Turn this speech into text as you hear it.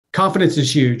Confidence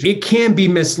is huge. It can be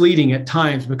misleading at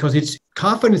times because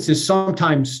confidence is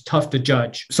sometimes tough to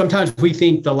judge. Sometimes we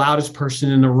think the loudest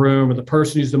person in the room or the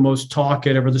person who's the most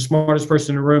talkative or the smartest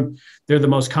person in the room, they're the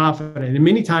most confident. And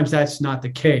many times that's not the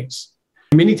case.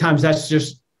 Many times that's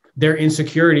just their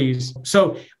insecurities.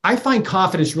 So I find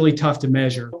confidence really tough to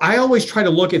measure. I always try to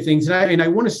look at things and I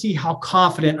want to see how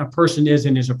confident a person is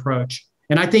in his approach.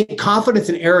 And I think confidence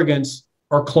and arrogance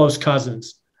are close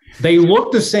cousins. They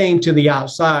look the same to the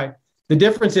outside. The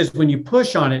difference is when you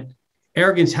push on it,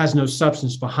 arrogance has no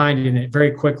substance behind it and it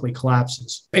very quickly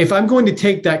collapses. If I'm going to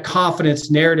take that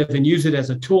confidence narrative and use it as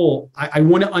a tool, I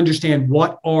want to understand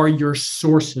what are your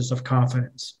sources of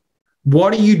confidence?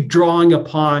 What are you drawing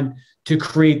upon to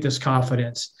create this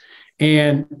confidence?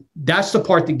 And that's the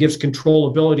part that gives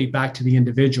controllability back to the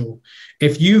individual.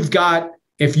 If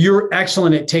you're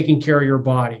excellent at taking care of your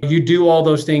body, you do all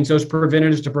those things, those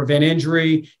preventatives to prevent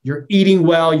injury, you're eating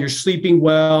well, you're sleeping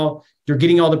well, you're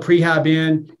getting all the prehab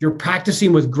in, you're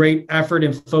practicing with great effort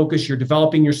and focus, you're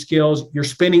developing your skills, you're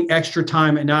spending extra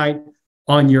time at night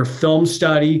on your film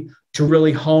study to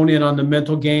really hone in on the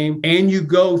mental game, and you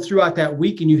go throughout that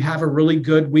week and you have a really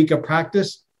good week of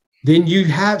practice, then you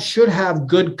should have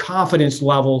good confidence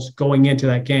levels going into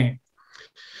that game.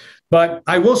 But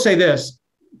I will say this,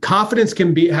 confidence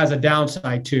has a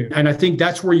downside too. And I think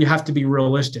that's where you have to be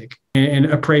realistic and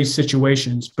appraise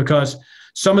situations, because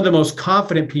some of the most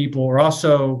confident people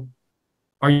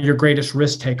are your greatest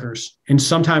risk takers. And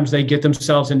sometimes they get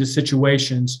themselves into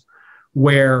situations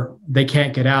where they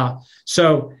can't get out.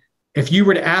 So if you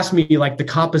were to ask me like the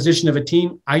composition of a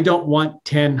team, I don't want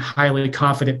 10 highly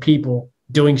confident people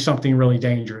doing something really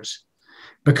dangerous,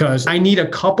 because I need a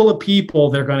couple of people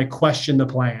that are going to question the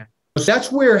plan.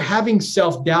 That's where having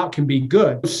self-doubt can be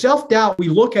good. Self-doubt, we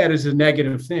look at as a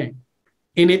negative thing.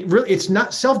 And it's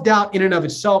not, self-doubt in and of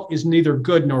itself is neither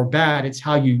good nor bad. It's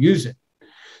how you use it.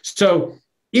 So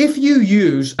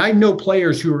I know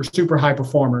players who are super high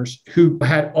performers who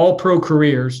had all pro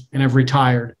careers and have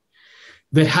retired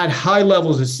that had high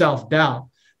levels of self-doubt.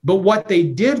 But what they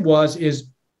did is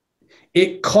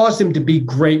it caused them to be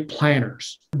great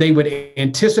planners. They would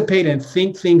anticipate and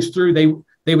think things through.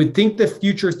 They would think the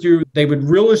future through. They would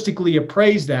realistically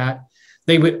appraise that.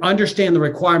 They would understand the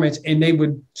requirements, and they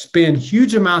would spend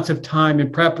huge amounts of time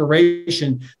in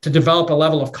preparation to develop a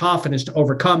level of confidence to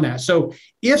overcome that. So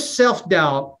if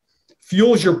self-doubt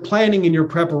fuels your planning and your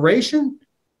preparation,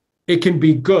 it can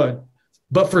be good.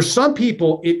 But for some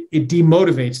people, it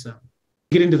demotivates them.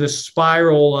 Get into the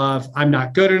spiral of I'm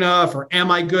not good enough, or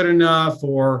am I good enough,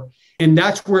 and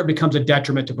that's where it becomes a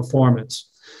detriment to performance.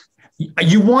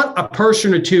 You want a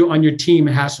person or two on your team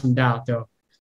that has some doubt, though.